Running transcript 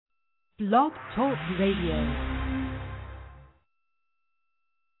Blog Talk Radio.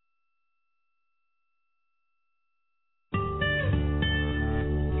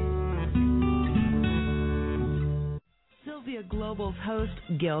 Global's host,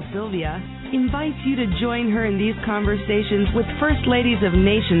 Gail Sylvia, invites you to join her in these conversations with First Ladies of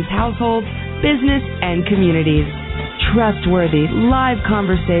nations' households, business, and communities. Trustworthy, live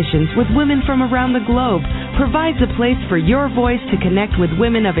conversations with women from around the globe provides a place for your voice to connect with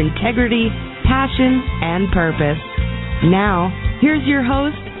women of integrity, passion, and purpose. Now, here's your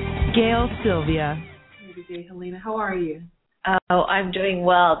host, Gail Sylvia. Good day, Helena. How are you? Oh, I'm doing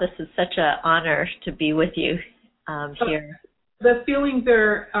well. This is such an honor to be with you here. The feelings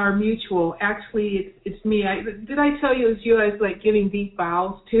are mutual. Actually, it's me. Did I tell you it was you I was like giving deep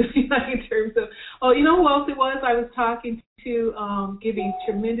bows to, like in terms of, you know who else it was I was talking to, giving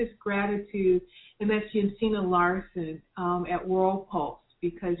tremendous gratitude, and that's Jensina Larson at World Pulse,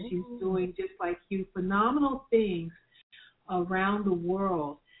 because she's doing, just like you, phenomenal things around the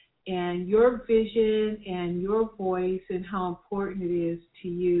world. And your vision and your voice and how important it is to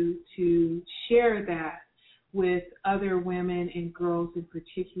you to share that with other women and girls in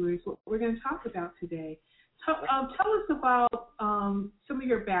particular is what we're going to talk about today. Tell us about some of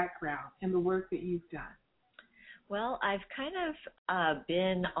your background and the work that you've done. Well, I've kind of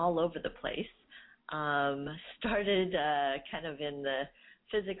been all over the place. Started kind of in the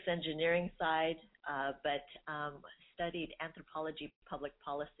physics engineering side, but studied anthropology, public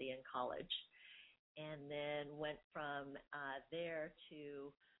policy in college, and then went from there to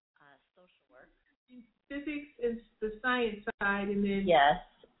social work. Physics is the science side, and then yes,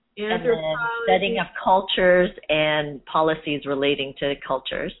 and then studying of cultures and policies relating to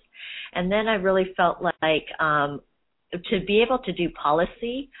cultures. And then I really felt like to be able to do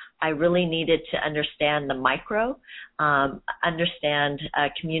policy, I really needed to understand the micro, understand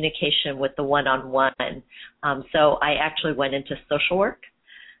communication with the one-on-one. So I actually went into social work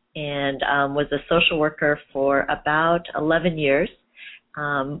and was a social worker for about 11 years.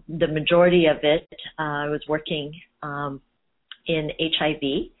 The majority of it, I was working in HIV,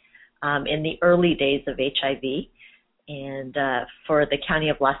 in the early days of HIV, and for the County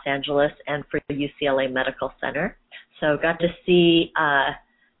of Los Angeles and for the UCLA Medical Center. So got to see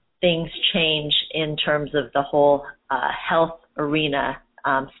things change in terms of the whole health arena,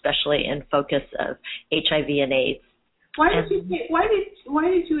 especially in focus of HIV and AIDS. Why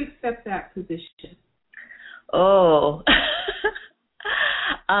did you accept that position? Oh.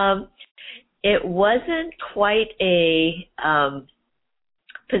 It wasn't quite a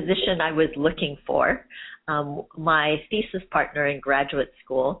position I was looking for. My thesis partner in graduate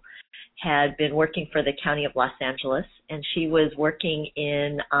school had been working for the County of Los Angeles, and she was working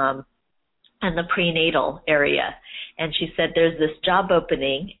in the prenatal area. And she said, there's this job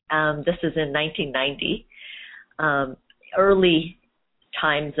opening. This is in 1990, early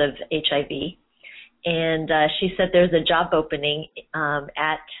times of HIV. And she said there's a job opening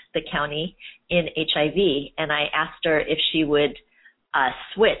at the county in HIV, and I asked her if she would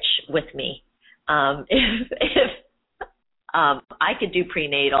switch with me, if I could do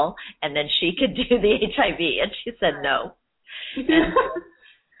prenatal and then she could do the HIV, and she said no.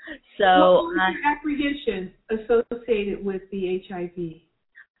 So what was your apprehension associated with the HIV?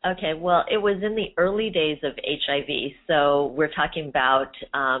 Okay, well, it was in the early days of HIV, so we're talking about,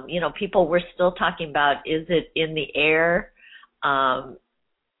 people were still talking about, is it in the air,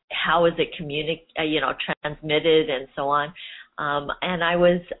 how is it transmitted, and so on. And I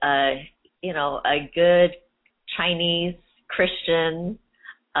was, a good Chinese Christian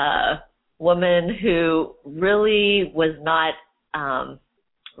woman who really was not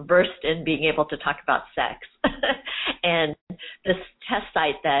versed in being able to talk about sex. And this test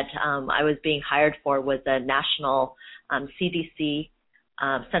site that I was being hired for was a national CDC,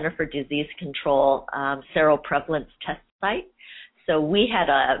 Center for Disease Control, seroprevalence test site. So we had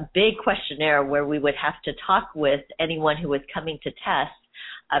a big questionnaire where we would have to talk with anyone who was coming to test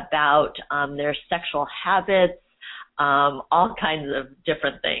about their sexual habits, all kinds of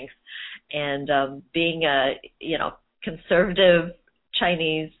different things. And being a, conservative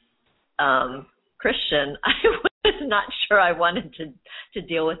Chinese Christian, I was not sure I wanted to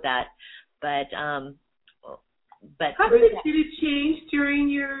deal with that. But how did it change during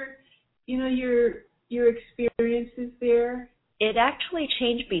your experiences there? It actually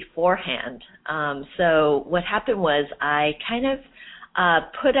changed beforehand. So what happened was I kind of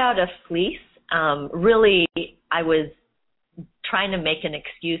put out a fleece. Really, I was trying to make an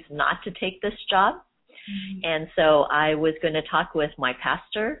excuse not to take this job. Mm-hmm. And so I was going to talk with my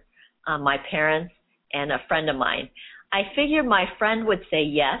pastor, my parents, and a friend of mine. I figured my friend would say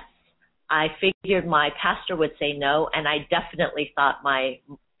yes, I figured my pastor would say no, and I definitely thought my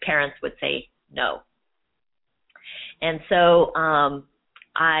parents would say no. And so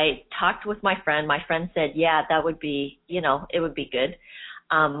I talked with my friend. My friend said, yeah, that would be, it would be good.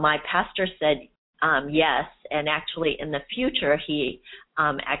 My pastor said yes, and actually in the future, he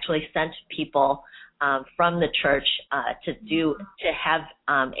actually sent people from the church to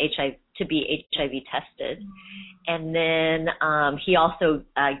be HIV tested. And then he also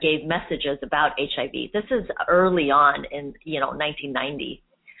gave messages about HIV. This is early on in 1990.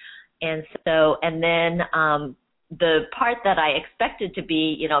 And so, and then the part that I expected to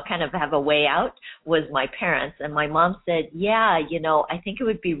be, kind of have a way out was my parents. And my mom said, yeah, I think it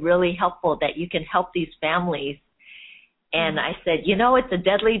would be really helpful that you can help these families. And I said, it's a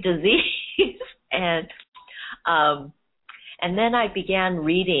deadly disease. And then I began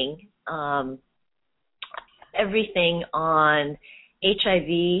reading everything on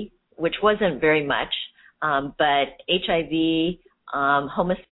HIV, which wasn't very much, but HIV,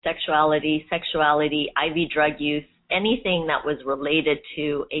 homosexuality, sexuality, IV drug use, anything that was related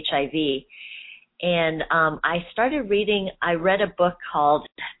to HIV. And I read a book called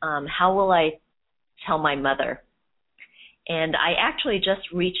How Will I Tell My Mother? And I actually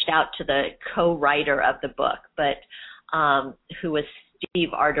just reached out to the co-writer of the book, but who was Steve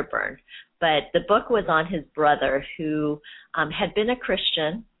Arterburn. But the book was on his brother who had been a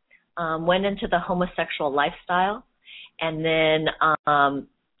Christian, went into the homosexual lifestyle, and then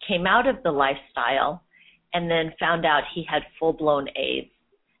came out of the lifestyle, and then found out he had full-blown AIDS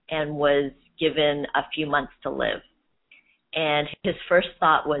and was given a few months to live. And his first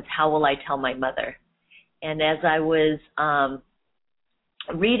thought was, how will I tell my mother? And as I was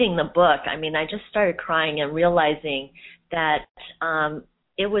reading the book, I just started crying and realizing that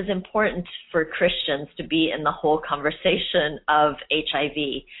it was important for Christians to be in the whole conversation of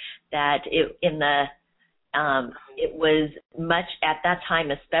HIV, that it was much at that time,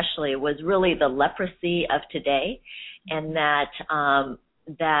 especially, it was really the leprosy of today, and that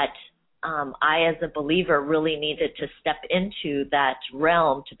I, as a believer, really needed to step into that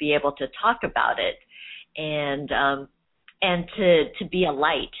realm to be able to talk about it, and to be a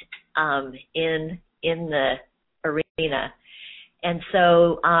light in the arena. And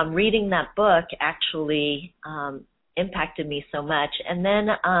so reading that book actually impacted me so much. And then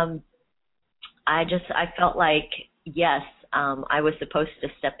I felt like, yes, I was supposed to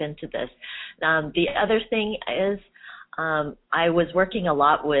step into this. The other thing is I was working a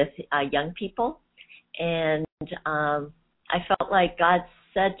lot with young people, and I felt like God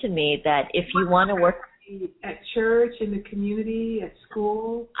said to me that if you want to work at church, in the community, at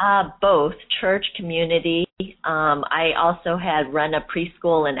school? Both, church, community. I also had run a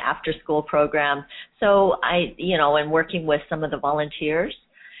preschool and after-school program. So and working with some of the volunteers.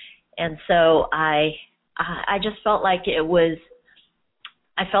 And so I just felt like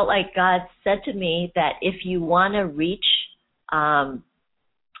I felt like God said to me that if you want to reach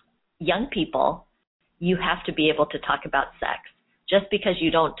young people, you have to be able to talk about sex. Just because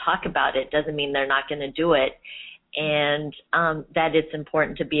you don't talk about it doesn't mean they're not going to do it, and that it's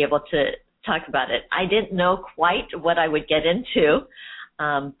important to be able to talk about it. I didn't know quite what I would get into,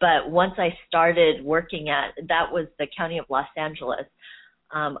 but once I started working that was the County of Los Angeles,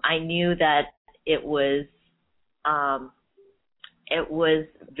 I knew that it was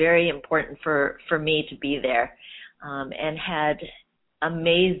very important for me to be there, and had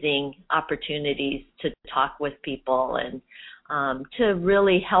amazing opportunities to talk with people and to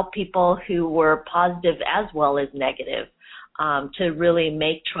really help people who were positive as well as negative, to really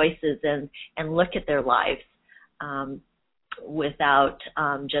make choices and look at their lives without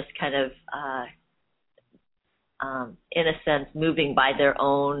just kind of, in a sense, moving by their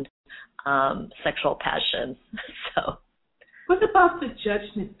own sexual passions. So, what about the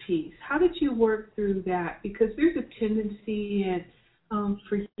judgment piece? How did you work through that? Because there's a tendency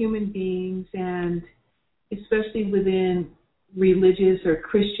for human beings, and especially within religious or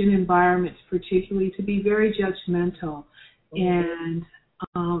Christian environments particularly, to be very judgmental and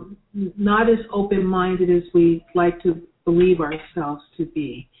not as open-minded as we like to believe ourselves to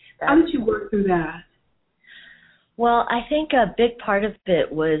be. How did you work through that? Well, I think a big part of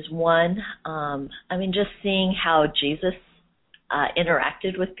it was just seeing how Jesus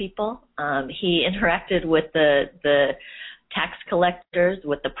interacted with people. He interacted with the tax collectors,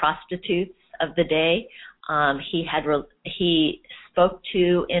 with the prostitutes of the day. He spoke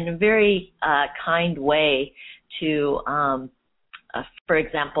to, in a very kind way, to, for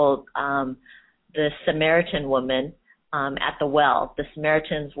example, the Samaritan woman at the well. The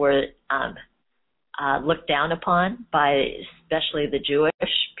Samaritans were looked down upon by especially the Jewish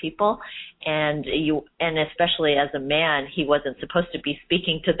people, and especially as a man, he wasn't supposed to be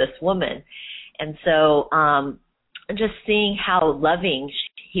speaking to this woman. And so just seeing how loving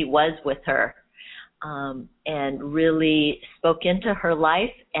he was with her, and really spoke into her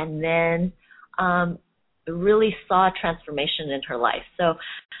life, and then really saw a transformation in her life. So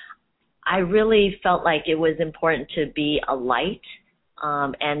I really felt like it was important to be a light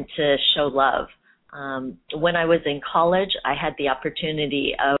and to show love. When I was in college, I had the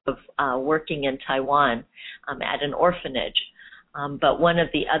opportunity of working in Taiwan at an orphanage. But one of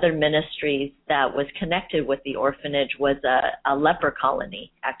the other ministries that was connected with the orphanage was a leper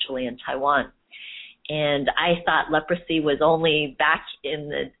colony, actually, in Taiwan. And I thought leprosy was only back in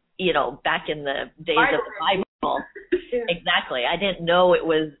the days of the Bible. Yeah. Exactly. I didn't know it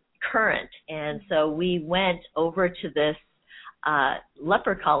was current. And so we went over to this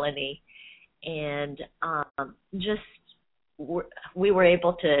leper colony, and we were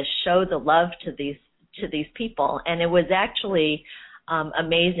able to show the love to these people. And it was actually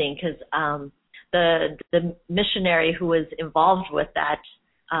amazing, because the missionary who was involved with that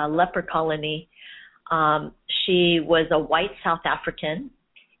leper colony, she was a white South African,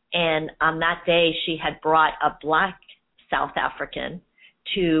 and on that day she had brought a black South African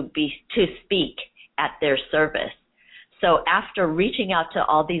to speak at their service. So after reaching out to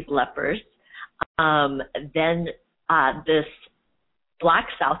all these lepers, then this black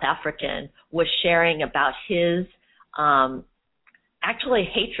South African was sharing about his actually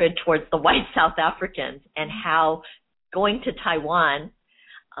hatred towards the white South Africans, and how going to Taiwan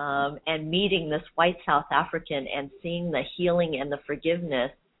and meeting this white South African and seeing the healing and the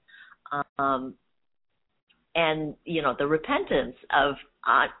forgiveness and the repentance of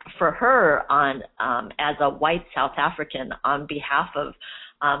for her on as a white South African on behalf of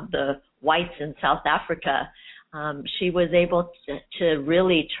the whites in South Africa, she was able to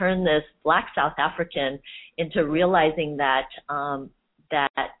really turn this black South African into realizing that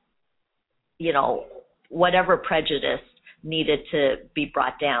whatever prejudice needed to be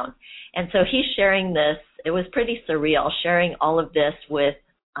brought down. And so he's sharing this. It was pretty surreal, sharing all of this with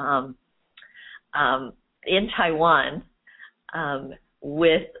in Taiwan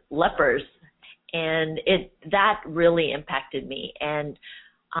with lepers, and that really impacted me. And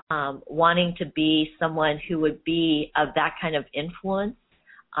wanting to be someone who would be of that kind of influence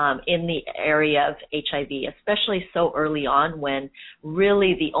in the area of HIV, especially so early on, when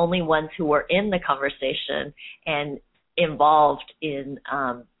really the only ones who were in the conversation and involved in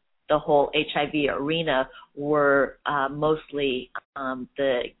the whole HIV arena were mostly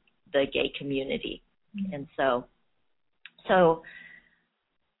the gay community. Mm-hmm. And so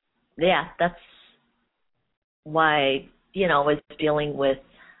yeah, that's why, I was dealing with,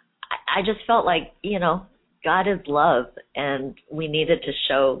 I just felt like, God is love, and we needed to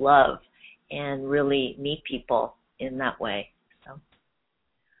show love and really meet people in that way. So,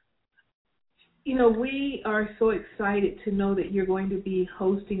 we are so excited to know that you're going to be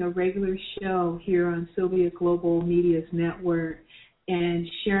hosting a regular show here on Sylvia Global Media's network and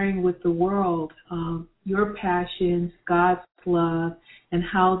sharing with the world your passions, God's love, and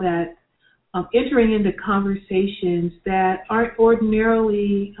how that entering into conversations that aren't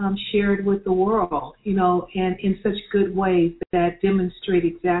ordinarily shared with the world, and in such good ways that demonstrate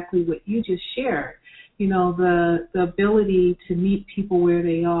exactly what you just shared, the ability to meet people where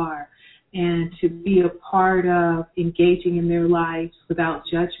they are and to be a part of engaging in their lives without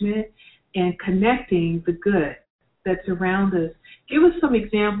judgment and connecting the good that's around us. Give us some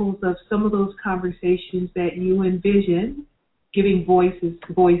examples of some of those conversations that you envision giving voice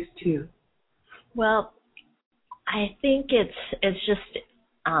to. Well, I think it's just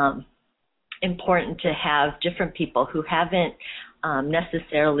important to have different people who haven't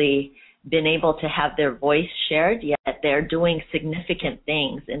necessarily been able to have their voice shared, yet they're doing significant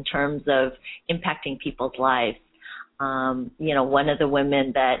things in terms of impacting people's lives. One of the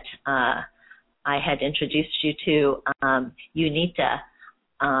women that I had introduced you to, Unita,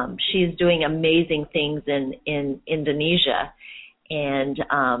 she's doing amazing things in Indonesia, and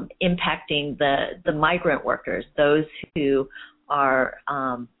impacting the migrant workers, those who are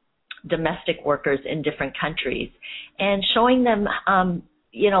domestic workers in different countries, and showing them,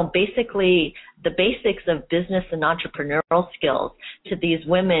 basically the basics of business and entrepreneurial skills to these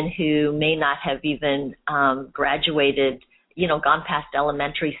women who may not have even graduated, gone past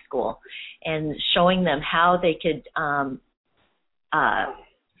elementary school, and showing them how they could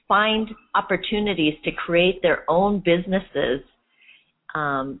find opportunities to create their own businesses.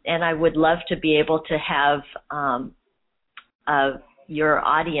 And I would love to be able to have your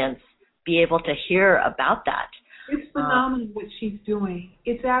audience be able to hear about that. It's phenomenal what she's doing.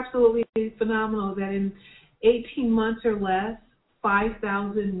 It's absolutely phenomenal that in 18 months or less,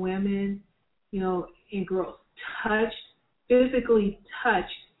 5,000 women, and girls physically touched,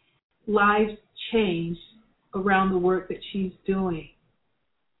 lives changed around the work that she's doing.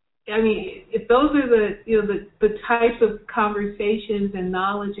 I mean, if those are the types of conversations and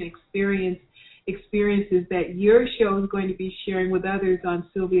knowledge and experiences that your show is going to be sharing with others on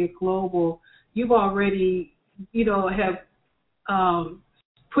Sylvia Global, you've already, have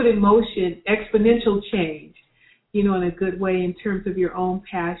put in motion exponential change, in a good way in terms of your own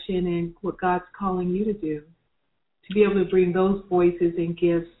passion and what God's calling you to do, to be able to bring those voices and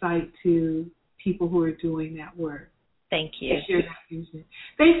give sight to people who are doing that work. Thank you.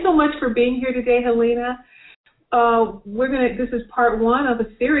 Thanks so much for being here today, Helena. This is part one of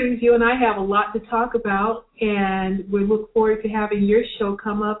a series. You and I have a lot to talk about, and we look forward to having your show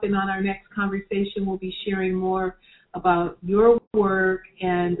come up. And on our next conversation, we'll be sharing more about your work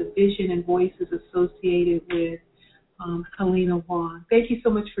and the vision and voices associated with Helena Hwang. Thank you so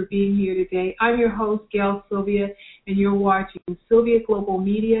much for being here today. I'm your host, Gail Sylvia, and you're watching Sylvia Global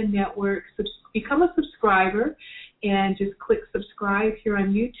Media Network. Become a subscriber and just click subscribe here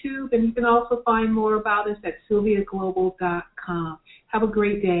on YouTube. And you can also find more about us at sylviaglobal.com. Have a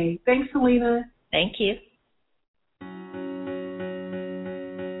great day. Thanks, Helena. Thank you.